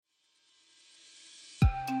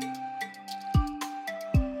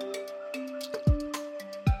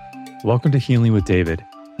Welcome to Healing with David,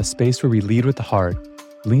 a space where we lead with the heart,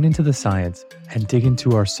 lean into the science, and dig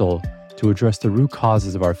into our soul to address the root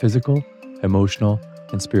causes of our physical, emotional,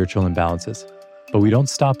 and spiritual imbalances. But we don't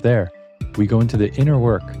stop there. We go into the inner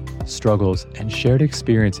work, struggles, and shared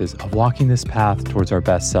experiences of walking this path towards our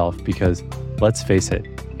best self because, let's face it,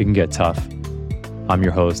 it can get tough. I'm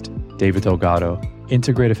your host, David Delgado,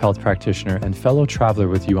 integrative health practitioner and fellow traveler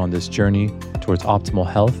with you on this journey towards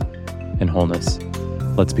optimal health and wholeness.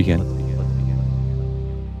 Let's begin.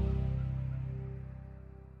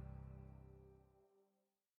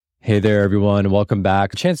 Hey there, everyone. Welcome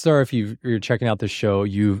back. Chances are, if you're checking out this show,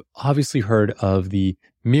 you've obviously heard of the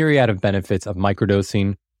myriad of benefits of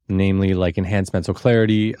microdosing, namely like enhanced mental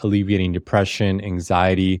clarity, alleviating depression,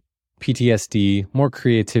 anxiety, PTSD, more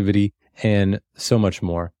creativity, and so much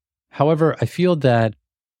more. However, I feel that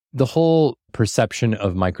the whole perception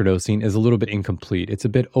of microdosing is a little bit incomplete. It's a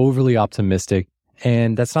bit overly optimistic.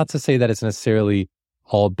 And that's not to say that it's necessarily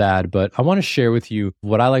all bad, but I want to share with you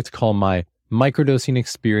what I like to call my microdosing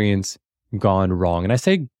experience gone wrong. And I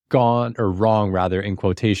say gone or wrong rather in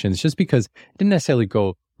quotations, just because it didn't necessarily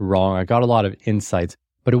go wrong. I got a lot of insights,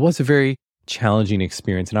 but it was a very challenging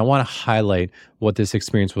experience. And I want to highlight what this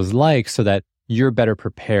experience was like so that you're better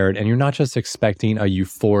prepared and you're not just expecting a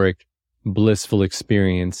euphoric, blissful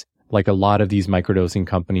experience like a lot of these microdosing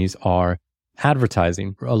companies are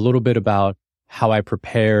advertising. A little bit about how I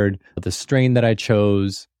prepared, the strain that I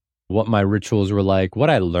chose, what my rituals were like, what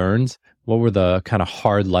I learned, what were the kind of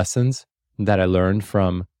hard lessons that I learned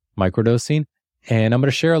from microdosing. And I'm going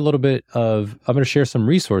to share some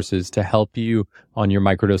resources to help you on your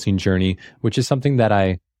microdosing journey, which is something that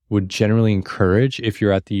I would generally encourage if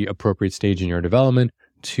you're at the appropriate stage in your development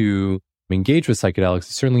to engage with psychedelics.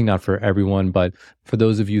 It's certainly not for everyone, but for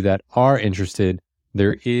those of you that are interested,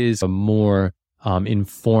 there is a more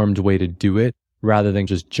informed way to do it rather than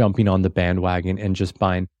just jumping on the bandwagon and just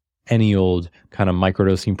buying any old kind of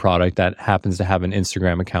microdosing product that happens to have an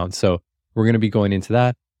Instagram account. So we're going to be going into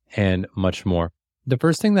that and much more. The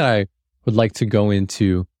first thing that I would like to go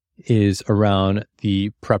into is around the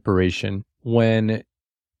preparation. When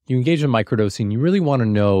you engage in microdosing, you really want to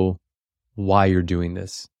know why you're doing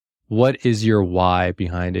this. What is your why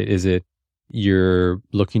behind it? Is it you're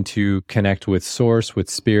looking to connect with source, with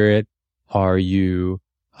spirit? Are you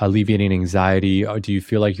alleviating anxiety? Or do you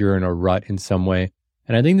feel like you're in a rut in some way?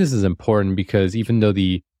 And I think this is important because even though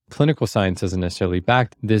the clinical science doesn't necessarily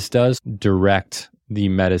back, this does direct the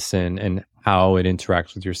medicine and how it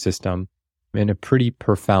interacts with your system in a pretty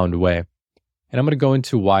profound way. And I'm going to go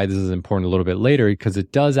into why this is important a little bit later because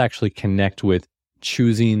it does actually connect with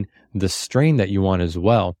choosing the strain that you want as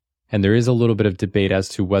well. And there is a little bit of debate as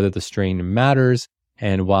to whether the strain matters.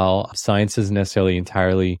 And while science doesn't necessarily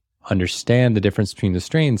entirely understand the difference between the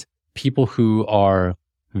strains, people who are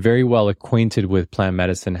very well acquainted with plant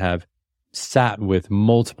medicine have sat with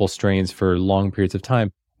multiple strains for long periods of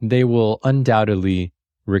time. They will undoubtedly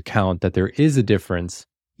recount that there is a difference,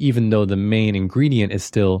 even though the main ingredient is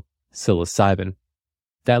still psilocybin.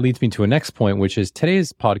 That leads me to a next point, which is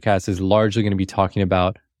today's podcast is largely going to be talking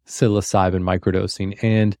about psilocybin microdosing.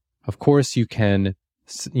 And of course, you can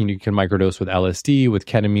microdose with LSD, with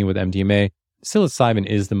ketamine, with MDMA. Psilocybin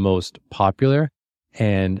is the most popular,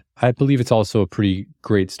 and I believe it's also a pretty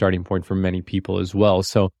great starting point for many people as well.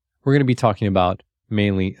 So we're going to be talking about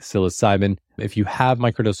mainly psilocybin. If you have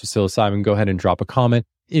microdosed with psilocybin, go ahead and drop a comment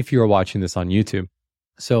if you're watching this on YouTube.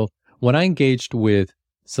 So when I engaged with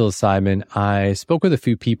psilocybin, I spoke with a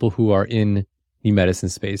few people who are in the medicine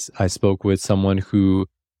space. I spoke with someone who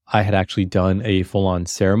I had actually done a full-on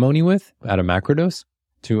ceremony with at a macrodose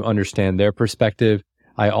to understand their perspective.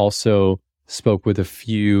 I also spoke with a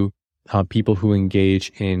few people who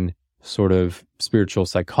engage in sort of spiritual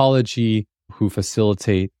psychology, who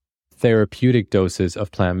facilitate therapeutic doses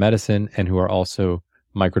of plant medicine, and who are also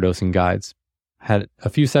microdosing guides. Had a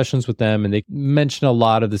few sessions with them, and they mentioned a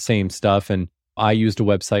lot of the same stuff. And I used a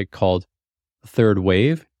website called Third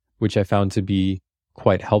Wave, which I found to be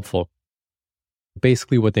quite helpful.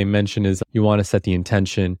 Basically, what they mention is you want to set the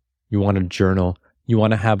intention, you want to journal, you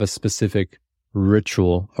want to have a specific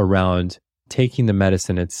ritual around taking the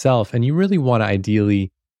medicine itself, and you really want to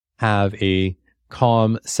ideally have a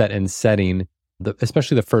calm setting,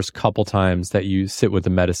 especially the first couple times that you sit with the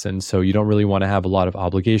medicine. So you don't really want to have a lot of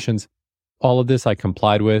obligations. All of this I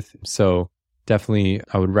complied with, so definitely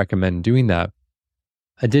I would recommend doing that.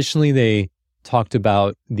 Additionally, they talked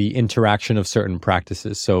about the interaction of certain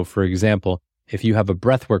practices. So for example, if you have a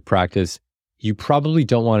breathwork practice, you probably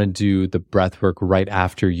don't want to do the breathwork right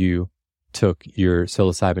after you took your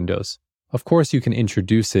psilocybin dose. Of course, you can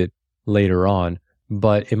introduce it later on,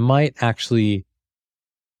 but it might actually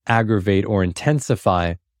aggravate or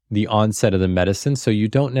intensify the onset of the medicine. So you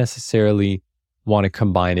don't necessarily want to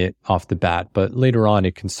combine it off the bat, but later on,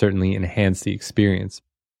 it can certainly enhance the experience.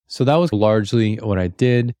 So that was largely what I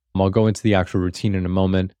did. I'll go into the actual routine in a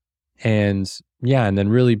moment. And yeah, and then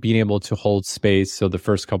really being able to hold space. So the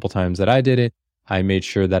first couple times that I did it, I made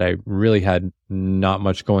sure that I really had not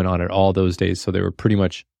much going on at all those days. So they were pretty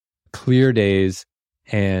much clear days.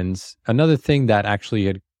 And another thing that actually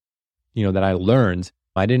had, that I learned,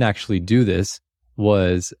 I didn't actually do this,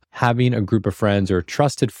 was having a group of friends or a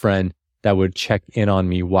trusted friend that would check in on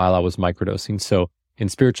me while I was microdosing. So in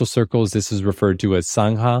spiritual circles, this is referred to as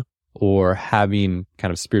sangha, or having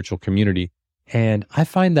kind of spiritual community. And I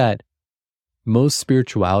find that most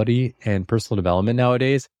spirituality and personal development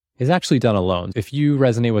nowadays is actually done alone. If you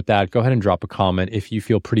resonate with that, go ahead and drop a comment if you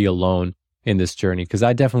feel pretty alone in this journey, because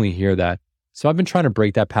I definitely hear that. So I've been trying to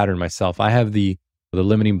break that pattern myself. I have the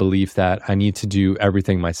limiting belief that I need to do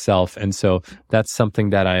everything myself. And so that's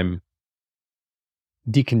something that I'm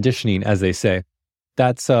deconditioning, as they say.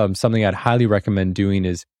 That's something I'd highly recommend doing,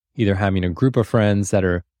 is either having a group of friends that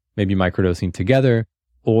are maybe microdosing together,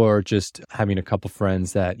 or just having a couple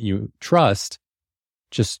friends that you trust.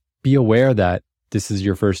 Just be aware that this is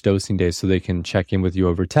your first dosing day, so they can check in with you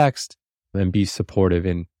over text and be supportive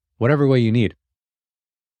in whatever way you need.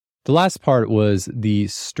 The last part was the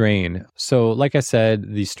strain. So like I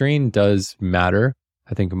said, the strain does matter,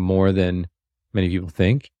 I think, more than many people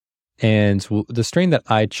think. And the strain that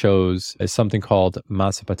I chose is something called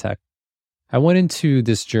Masapatek. I went into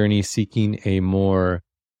this journey seeking a more,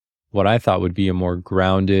 what I thought would be a more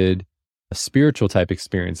grounded, spiritual type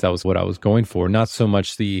experience. That was what I was going for. Not so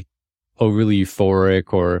much the overly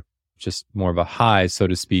euphoric or just more of a high, so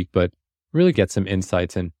to speak, but really get some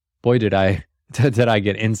insights. And boy, did I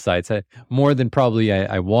get insights, more than probably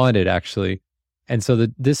I wanted, actually. And so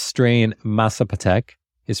this strain, Masapatek,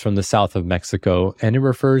 is from the south of Mexico, and it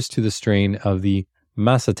refers to the strain of the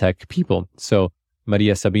Mazatec people. So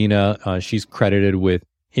Maria Sabina, she's credited with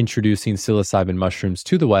introducing psilocybin mushrooms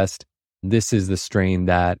to the West. This is the strain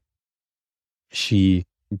that she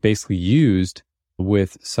basically used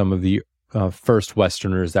with some of the first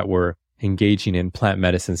Westerners that were engaging in plant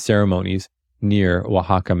medicine ceremonies near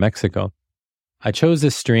Oaxaca, Mexico. I chose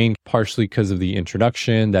this strain partially because of the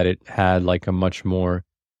introduction, that it had like a much more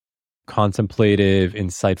contemplative,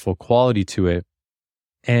 insightful quality to it.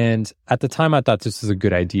 And at the time, I thought this was a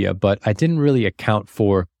good idea, but I didn't really account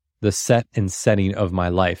for the set and setting of my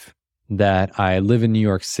life, that I live in New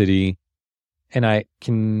York City and I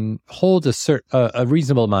can hold a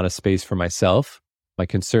reasonable amount of space for myself. I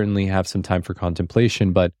can certainly have some time for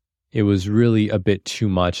contemplation, but it was really a bit too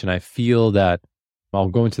much. And I feel that, I'll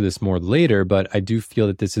go into this more later, but I do feel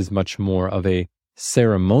that this is much more of a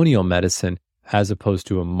ceremonial medicine as opposed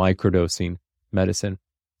to a microdosing medicine.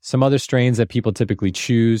 Some other strains that people typically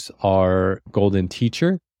choose are Golden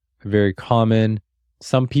Teacher, very common.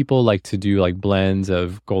 Some people like to do like blends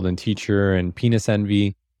of Golden Teacher and Penis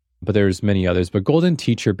Envy, but there's many others. But Golden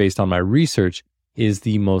Teacher, based on my research, is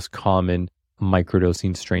the most common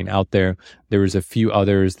microdosing strain out there. There was a few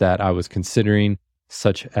others that I was considering,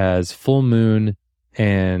 such as Full Moon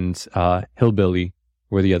and Hillbilly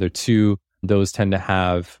were the other two. Those tend to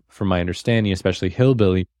have, from my understanding, especially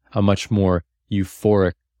Hillbilly, a much more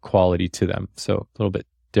euphoric quality to them. So a little bit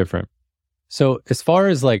different. So as far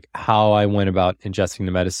as like how I went about ingesting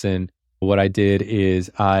the medicine, what I did is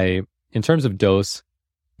in terms of dose,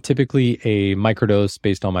 typically a microdose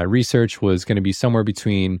based on my research was going to be somewhere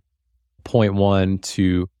between 0.1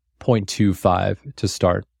 to 0.25 to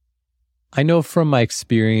start. I know from my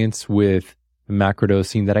experience with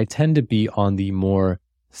macrodosing that I tend to be on the more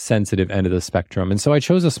sensitive end of the spectrum. And so I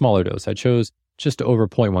chose a smaller dose. I chose just over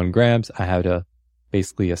 0.1 grams. I had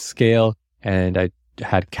basically a scale, and I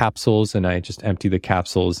had capsules, and I just emptied the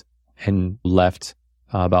capsules and left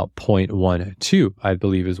about 0.12, I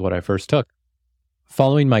believe is what I first took.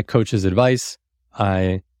 Following my coach's advice,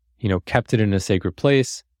 I, kept it in a sacred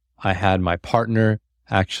place. I had my partner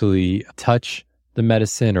actually touch the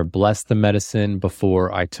medicine or bless the medicine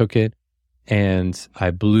before I took it. And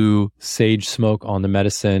I blew sage smoke on the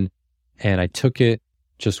medicine, and I took it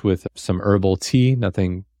just with some herbal tea,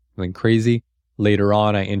 nothing crazy. Later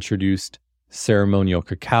on, I introduced ceremonial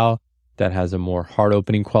cacao that has a more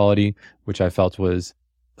heart-opening quality, which I felt was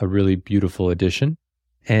a really beautiful addition.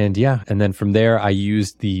 And then from there, I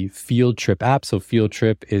used the Field Trip app. So Field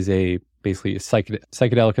Trip is basically a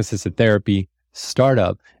psychedelic-assisted therapy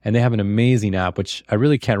startup, and they have an amazing app, which I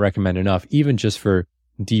really can't recommend enough, even just for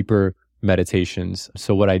deeper meditations.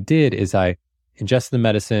 So what I did is I ingested the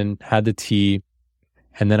medicine, had the tea,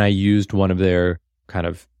 and then I used one of their kind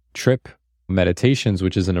of trip meditations,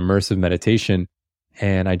 which is an immersive meditation.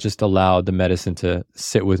 And I just allowed the medicine to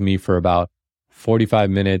sit with me for about 45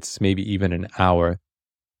 minutes, maybe even an hour.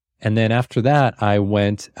 And then after that, I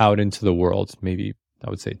went out into the world, maybe I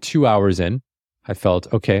would say 2 hours in. I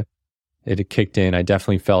felt, okay, it had kicked in. I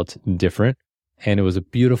definitely felt different. And it was a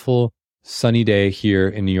beautiful sunny day here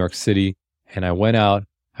in New York City. And I went out,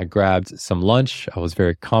 I grabbed some lunch. I was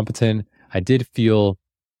very competent. I did feel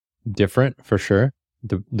different for sure.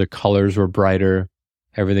 The colors were brighter.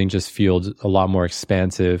 Everything just felt a lot more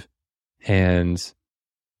expansive. And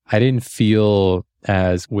I didn't feel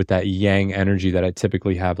as with that yang energy that I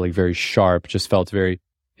typically have, like very sharp, just felt very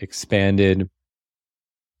expanded.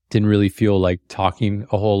 Didn't really feel like talking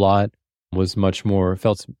a whole lot. Was much more,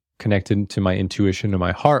 felt connected to my intuition and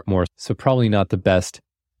my heart more. So probably not the best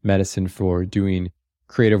medicine for doing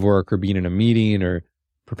creative work or being in a meeting or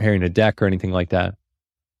preparing a deck or anything like that.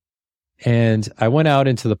 And I went out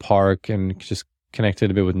into the park and just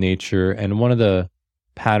connected a bit with nature. And one of the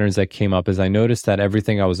patterns that came up is I noticed that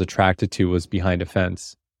everything I was attracted to was behind a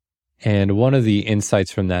fence. And one of the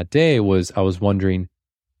insights from that day was I was wondering,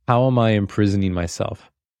 how am I imprisoning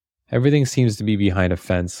myself? Everything seems to be behind a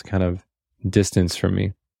fence, kind of distance from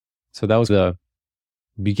me. So that was the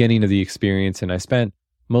beginning of the experience. And I spent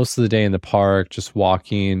most of the day in the park, just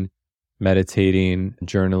walking, meditating,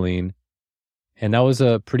 journaling. And that was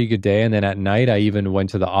a pretty good day. And then at night, I even went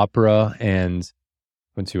to the opera and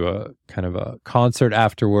went to a kind of a concert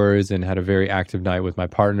afterwards and had a very active night with my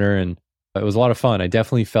partner. And it was a lot of fun. I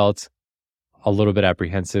definitely felt a little bit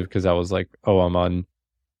apprehensive because I was like, oh, I'm on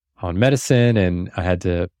medicine and I had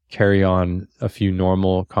to carry on a few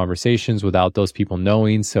normal conversations without those people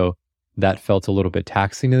knowing. So that felt a little bit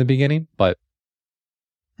taxing in the beginning, but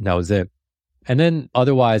that was it. And then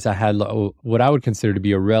otherwise, I had what I would consider to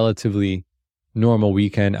be a relatively normal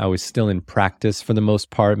weekend. I was still in practice for the most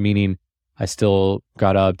part, meaning I still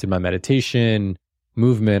got up, did my meditation,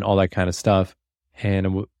 movement, all that kind of stuff,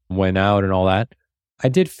 and went out and all that. I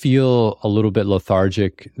did feel a little bit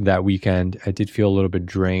lethargic that weekend. I did feel a little bit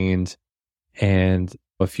drained. And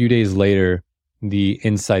a few days later, the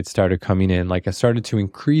insights started coming in. Like I started to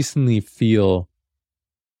increasingly feel,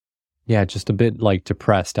 just a bit like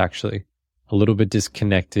depressed, actually, a little bit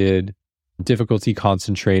disconnected, difficulty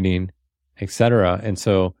concentrating, etc. And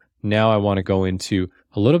so now I want to go into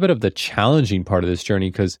a little bit of the challenging part of this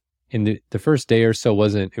journey, because in the first day or so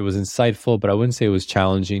it was insightful, but I wouldn't say it was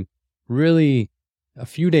challenging. Really, a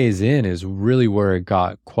few days in is really where it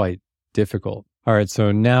got quite difficult. All right,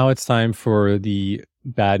 so now it's time for the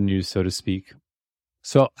bad news, so to speak.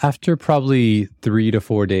 So after probably 3 to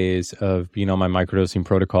 4 days of being on my microdosing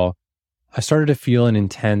protocol, I started to feel an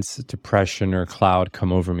intense depression or cloud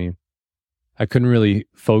come over me. I couldn't really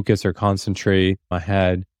focus or concentrate. I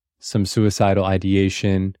had some suicidal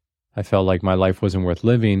ideation. I felt like my life wasn't worth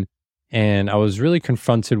living. And I was really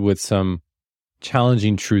confronted with some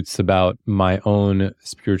challenging truths about my own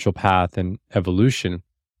spiritual path and evolution.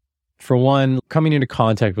 For one, coming into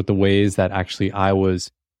contact with the ways that actually I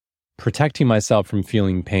was protecting myself from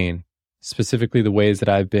feeling pain, specifically the ways that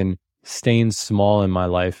I've been staying small in my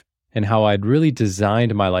life and how I'd really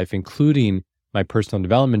designed my life, including my personal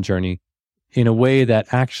development journey, in a way that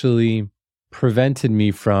actually prevented me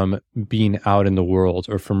from being out in the world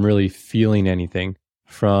or from really feeling anything,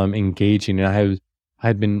 from engaging. And I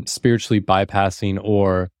had been spiritually bypassing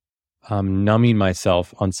or numbing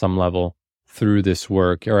myself on some level through this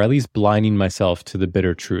work, or at least blinding myself to the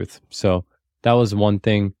bitter truth. So that was one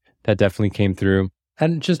thing that definitely came through.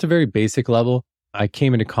 And just a very basic level, I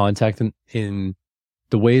came into contact in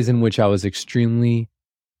the ways in which I was extremely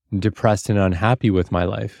depressed and unhappy with my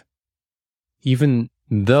life. Even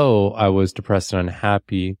though I was depressed and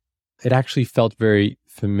unhappy, it actually felt very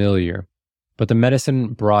familiar. But the medicine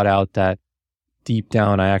brought out that deep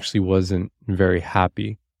down, I actually wasn't very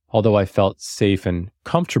happy, although I felt safe and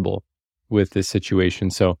comfortable with this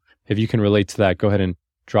situation. So if you can relate to that, go ahead and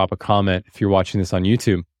drop a comment if you're watching this on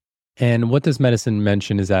YouTube. And what this medicine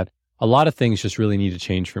mentioned is that a lot of things just really need to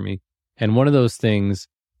change for me. And one of those things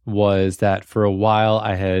was that for a while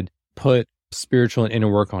I had put spiritual and inner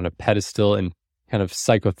work on a pedestal and kind of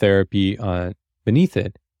psychotherapy beneath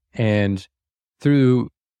it. And through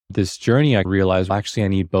this journey, I realized actually I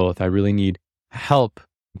need both. I really need help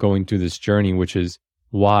going through this journey, which is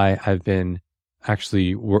why I've been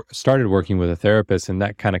actually started working with a therapist, and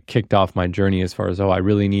that kind of kicked off my journey as far as, I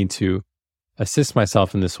really need to assist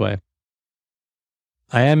myself in this way.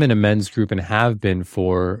 I am in a men's group and have been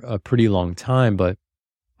for a pretty long time, but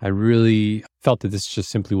I really felt that this just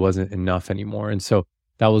simply wasn't enough anymore. And so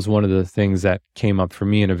that was one of the things that came up for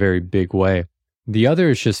me in a very big way. The other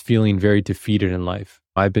is just feeling very defeated in life.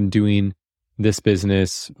 I've been doing this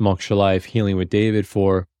business, Moksha Life, Healing with David,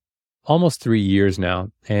 for almost 3 years now.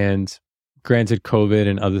 And granted, COVID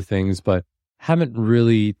and other things, but haven't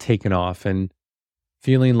really taken off, and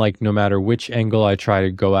feeling like no matter which angle I try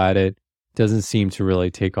to go at it, doesn't seem to really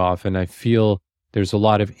take off. And I feel there's a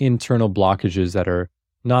lot of internal blockages that are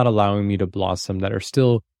not allowing me to blossom, that are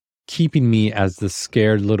still keeping me as the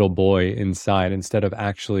scared little boy inside instead of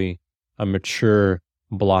actually a mature,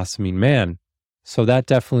 blossoming man. So that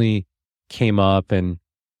definitely came up, and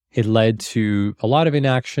it led to a lot of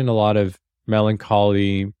inaction, a lot of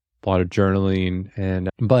melancholy, a lot of journaling,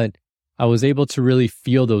 but I was able to really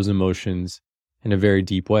feel those emotions in a very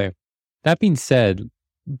deep way. That being said,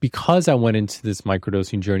 because I went into this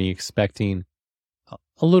microdosing journey expecting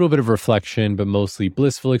a little bit of reflection, but mostly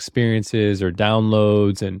blissful experiences or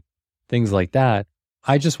downloads and things like that,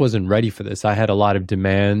 I just wasn't ready for this. I had a lot of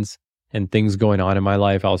demands and things going on in my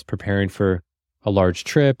life. I was preparing for a large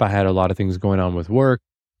trip. I had a lot of things going on with work.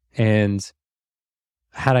 And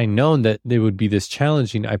had I known that they would be this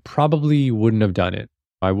challenging, I probably wouldn't have done it.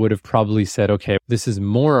 I would have probably said, okay, this is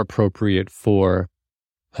more appropriate for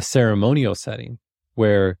a ceremonial setting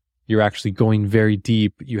where you're actually going very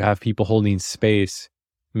deep. You have people holding space.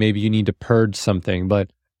 Maybe you need to purge something.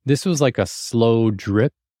 But this was like a slow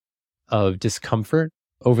drip of discomfort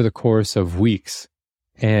over the course of weeks.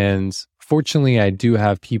 And fortunately, I do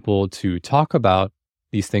have people to talk about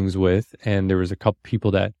these things with. And there was a couple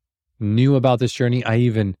people that knew about this journey. I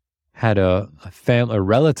even had a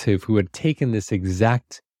relative who had taken this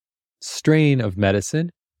exact strain of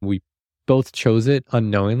medicine. We both chose it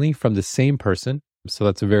unknowingly from the same person. So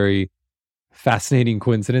that's a very fascinating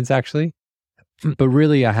coincidence, actually. But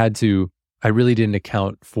really, I really didn't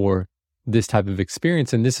account for this type of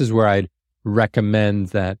experience. And this is where I'd recommend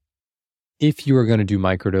that if you are going to do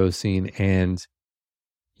microdosing and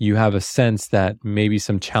you have a sense that maybe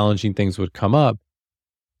some challenging things would come up,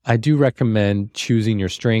 I do recommend choosing your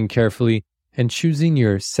strain carefully and choosing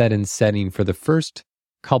your set and setting for the first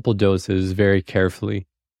couple doses very carefully,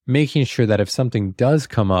 making sure that if something does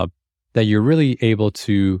come up, that you're really able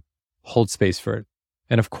to hold space for it.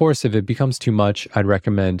 And of course, if it becomes too much, I'd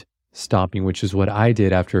recommend stopping, which is what I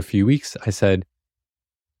did after a few weeks. I said,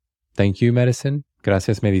 thank you, medicine.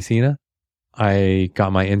 Gracias, medicina. I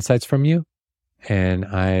got my insights from you and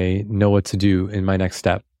I know what to do in my next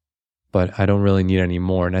step, but I don't really need any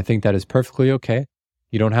more. And I think that is perfectly okay.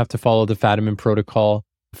 You don't have to follow the Fadiman protocol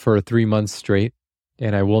for 3 months straight.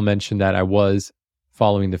 And I will mention that I was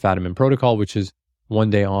following the Fadiman protocol, which is 1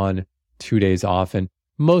 day on, 2 days off. And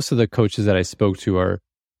most of the coaches that I spoke to are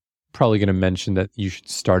probably going to mention that you should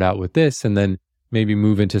start out with this and then maybe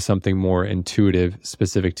move into something more intuitive,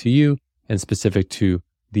 specific to you and specific to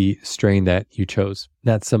the strain that you chose.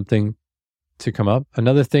 That's something to come up.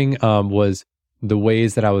 Another thing was the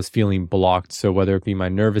ways that I was feeling blocked. So whether it be my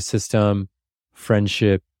nervous system,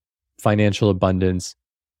 friendship, financial abundance.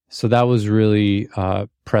 So that was really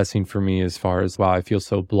pressing for me as far as, wow, I feel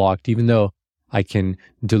so blocked, even though I can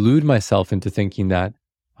delude myself into thinking that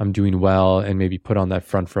I'm doing well and maybe put on that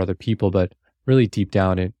front for other people. But really deep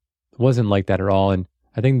down, it wasn't like that at all. And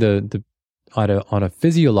I think on a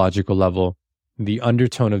physiological level, the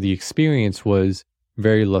undertone of the experience was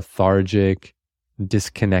very lethargic,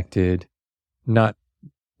 disconnected, not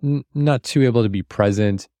too able to be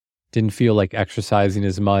present, didn't feel like exercising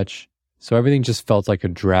as much. So everything just felt like a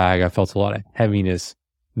drag. I felt a lot of heaviness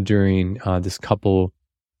during this couple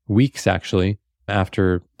weeks, actually,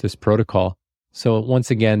 after this protocol. So once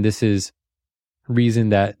again, this is reason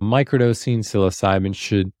that microdosing psilocybin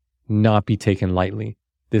should not be taken lightly.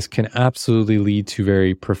 This can absolutely lead to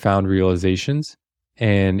very profound realizations,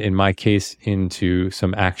 and in my case, into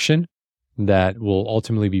some action that will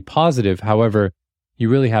ultimately be positive. However, you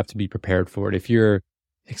really have to be prepared for it. If you're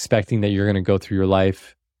expecting that you're going to go through your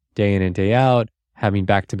life day in and day out, having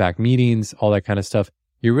back-to-back meetings, all that kind of stuff,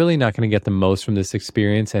 you're really not going to get the most from this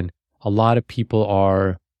experience. And a lot of people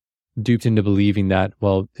are duped into believing that,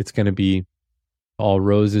 well, it's going to be all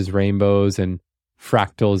roses, rainbows, and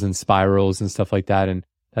fractals and spirals and stuff like that. And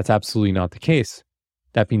that's absolutely not the case.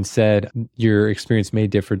 That being said, your experience may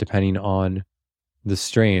differ depending on the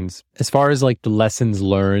strains. As far as like the lessons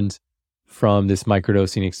learned from this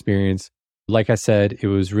microdosing experience, like I said, it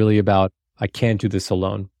was really about, I can't do this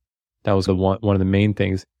alone. That was one of the main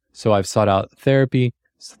things. So I've sought out therapy,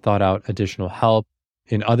 sought out additional help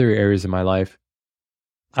in other areas of my life.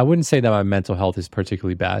 I wouldn't say that my mental health is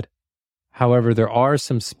particularly bad. However, there are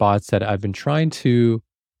some spots that I've been trying to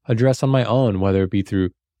address on my own, whether it be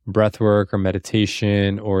through breath work or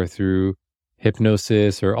meditation or through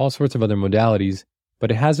hypnosis or all sorts of other modalities,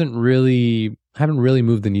 but I haven't really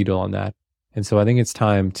moved the needle on that. And so I think it's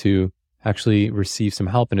time to actually receive some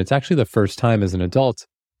help. And it's actually the first time as an adult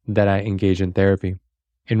that I engage in therapy.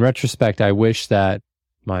 In retrospect, I wish that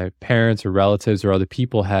my parents or relatives or other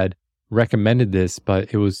people had recommended this,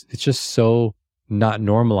 but it's just so not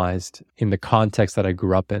normalized in the context that I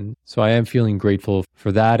grew up in. So I am feeling grateful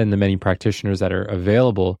for that and the many practitioners that are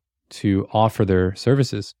available to offer their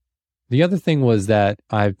services. The other thing was that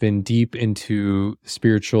I've been deep into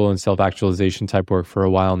spiritual and self-actualization type work for a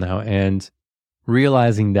while now, and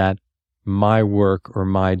realizing that my work or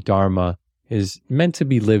my dharma is meant to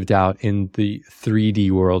be lived out in the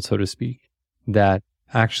 3D world, so to speak, that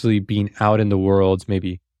actually being out in the world,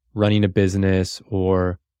 maybe running a business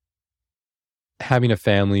or having a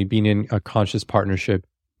family, being in a conscious partnership,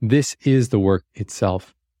 this is the work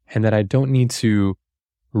itself. And that I don't need to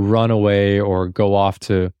run away or go off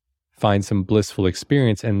to find some blissful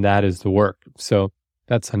experience, and that is the work. So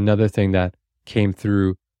that's another thing that came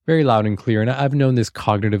through very loud and clear. And I've known this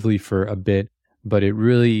cognitively for a bit, but it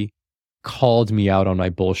really called me out on my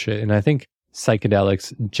bullshit. And I think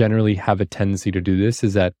psychedelics generally have a tendency to do this,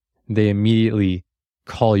 is that they immediately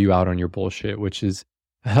call you out on your bullshit, which is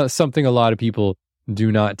something a lot of people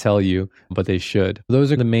do not tell you, but they should.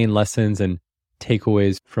 Those are the main lessons and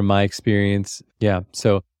takeaways from my experience. Yeah.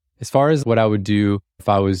 So as far as what I would do if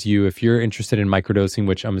I was you, if you're interested in microdosing,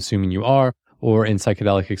 which I'm assuming you are, or in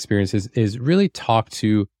psychedelic experiences, is really talk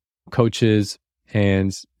to coaches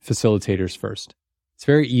and facilitators first. It's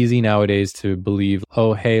very easy nowadays to believe,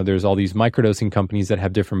 oh, hey, there's all these microdosing companies that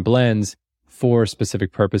have different blends for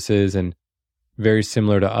specific purposes and very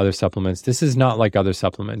similar to other supplements. This is not like other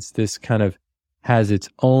supplements. This kind of has its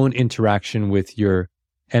own interaction with your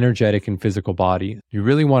energetic and physical body. You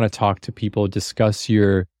really want to talk to people, discuss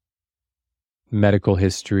your medical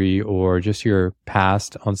history or just your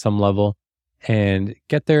past on some level and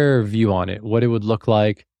get their view on it, what it would look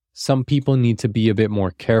like. Some people need to be a bit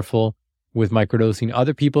more careful with microdosing.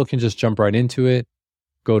 Other people can just jump right into it,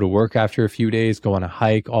 go to work after a few days, go on a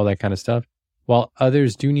hike, all that kind of stuff. While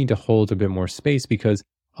others do need to hold a bit more space because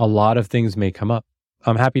a lot of things may come up.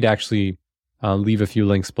 I'm happy to actually leave a few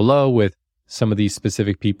links below with some of these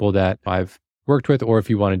specific people that I've worked with, or if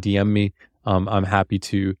you want to DM me, I'm happy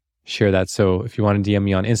to share that. So if you want to DM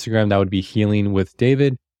me on Instagram, that would be Healing with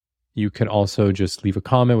David. You can also just leave a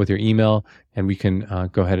comment with your email and we can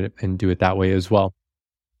go ahead and do it that way as well.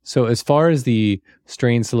 So as far as the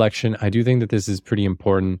strain selection, I do think that this is pretty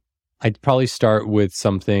important. I'd probably start with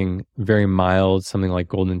something very mild, something like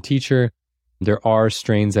Golden Teacher. There are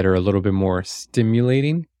strains that are a little bit more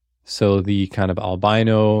stimulating. So the kind of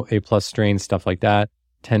albino, A+ strain, stuff like that,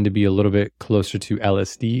 tend to be a little bit closer to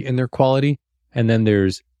LSD in their quality. And then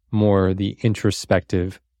there's more the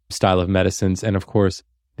introspective style of medicines. And of course,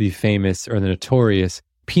 the famous or the notorious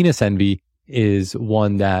penis envy is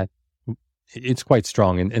one that it's quite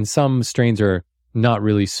strong. And some strains are not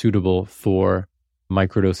really suitable for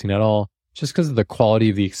microdosing at all. Just because of the quality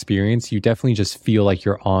of the experience, you definitely just feel like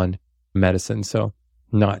you're on medicine. So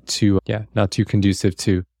not too conducive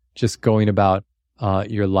to just going about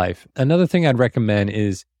your life. Another thing I'd recommend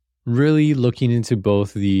is really looking into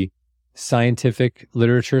both the scientific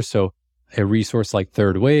literature. So a resource like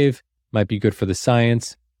Third Wave might be good for the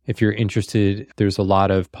science. If you're interested, there's a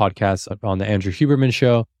lot of podcasts on the Andrew Huberman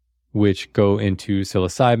Show, which go into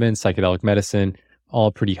psilocybin, psychedelic medicine,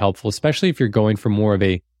 all pretty helpful, especially if you're going for more of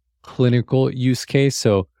a clinical use case.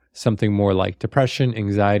 So something more like depression,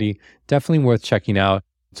 anxiety, definitely worth checking out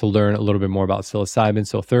to learn a little bit more about psilocybin.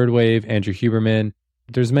 So Third Wave, Andrew Huberman,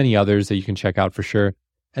 there's many others that you can check out for sure.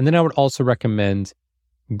 And then I would also recommend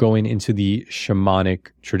going into the shamanic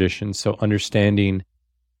tradition. So understanding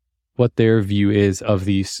what their view is of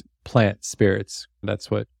these plant spirits. That's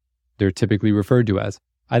what they're typically referred to as.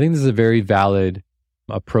 I think this is a very valid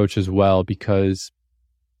approach as well, because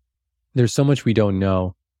there's so much we don't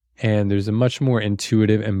know. And there's a much more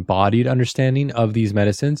intuitive, embodied understanding of these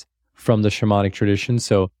medicines from the shamanic tradition.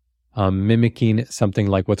 So mimicking something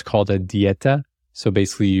like what's called a dieta. So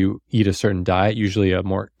basically you eat a certain diet, usually a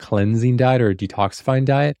more cleansing diet or a detoxifying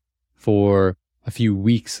diet for a few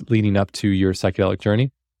weeks leading up to your psychedelic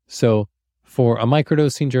journey. So for a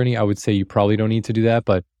microdosing journey, I would say you probably don't need to do that,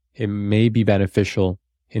 but it may be beneficial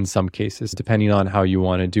in some cases, depending on how you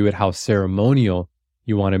want to do it, how ceremonial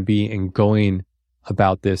you want to be in going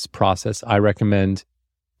about this process. I recommend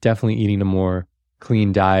definitely eating a more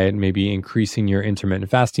clean diet, maybe increasing your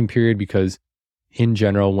intermittent fasting period, because in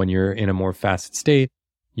general, when you're in a more fasted state,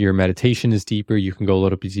 your meditation is deeper. You can go a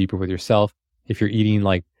little bit deeper with yourself. If you're eating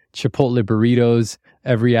like Chipotle burritos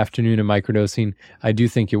every afternoon in microdosing, I do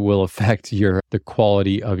think it will affect the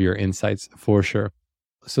quality of your insights for sure.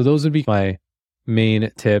 So those would be my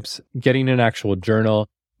main tips. Getting an actual journal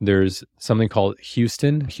There's something called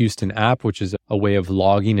Houston app, which is a way of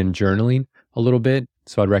logging and journaling a little bit.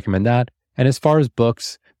 So I'd recommend that. And as far as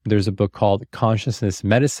books, there's a book called Consciousness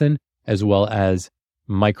Medicine, as well as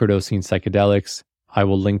Microdosing Psychedelics. I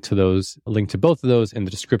will link to both of those in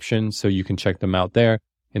the description, so you can check them out there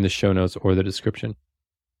in the show notes or the description.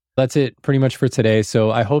 That's it pretty much for today. So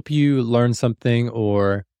I hope you learned something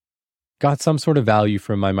or got some sort of value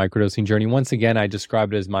from my microdosing journey. Once again, I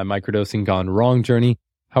described it as my microdosing gone wrong journey.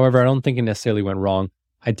 However, I don't think it necessarily went wrong.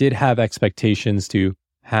 I did have expectations to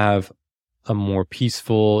have a more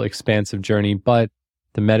peaceful, expansive journey, but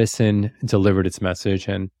the medicine delivered its message,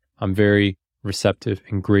 and I'm very receptive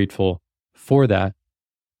and grateful for that.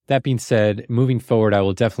 That being said, moving forward, I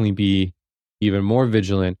will definitely be even more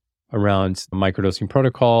vigilant around microdosing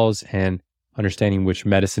protocols and understanding which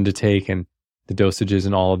medicine to take and the dosages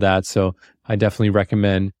and all of that. So I definitely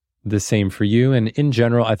recommend the same for you. And in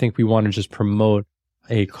general, I think we want to just promote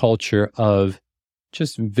a culture of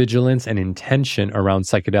just vigilance and intention around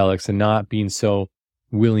psychedelics and not being so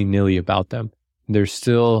willy-nilly about them. There's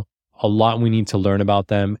still a lot we need to learn about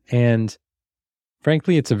them. And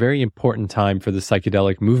frankly, it's a very important time for the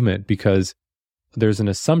psychedelic movement because there's an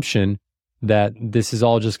assumption that this is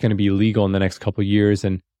all just going to be legal in the next couple of years.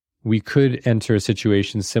 And we could enter a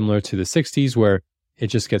situation similar to the 60s where it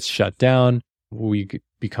just gets shut down. We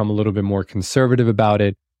become a little bit more conservative about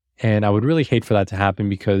it. And I would really hate for that to happen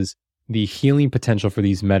because the healing potential for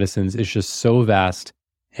these medicines is just so vast.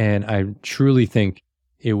 And I truly think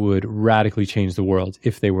it would radically change the world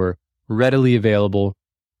if they were readily available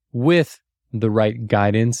with the right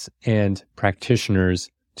guidance and practitioners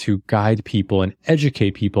to guide people and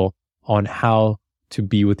educate people on how to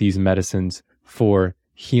be with these medicines for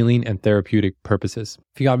healing and therapeutic purposes.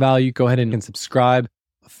 If you got value, go ahead and subscribe,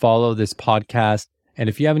 follow this podcast. And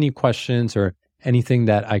if you have any questions or anything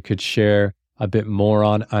that I could share a bit more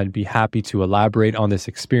on, I'd be happy to elaborate on this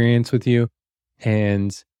experience with you.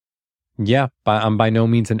 And yeah, I'm by no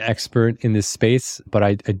means an expert in this space, but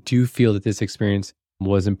I do feel that this experience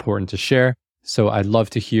was important to share. So I'd love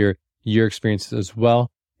to hear your experiences as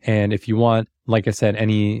well. And if you want, like I said,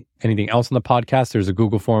 anything else on the podcast, there's a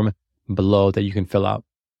Google form below that you can fill out.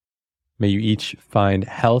 May you each find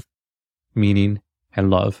health, meaning,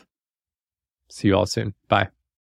 and love. See you all soon. Bye.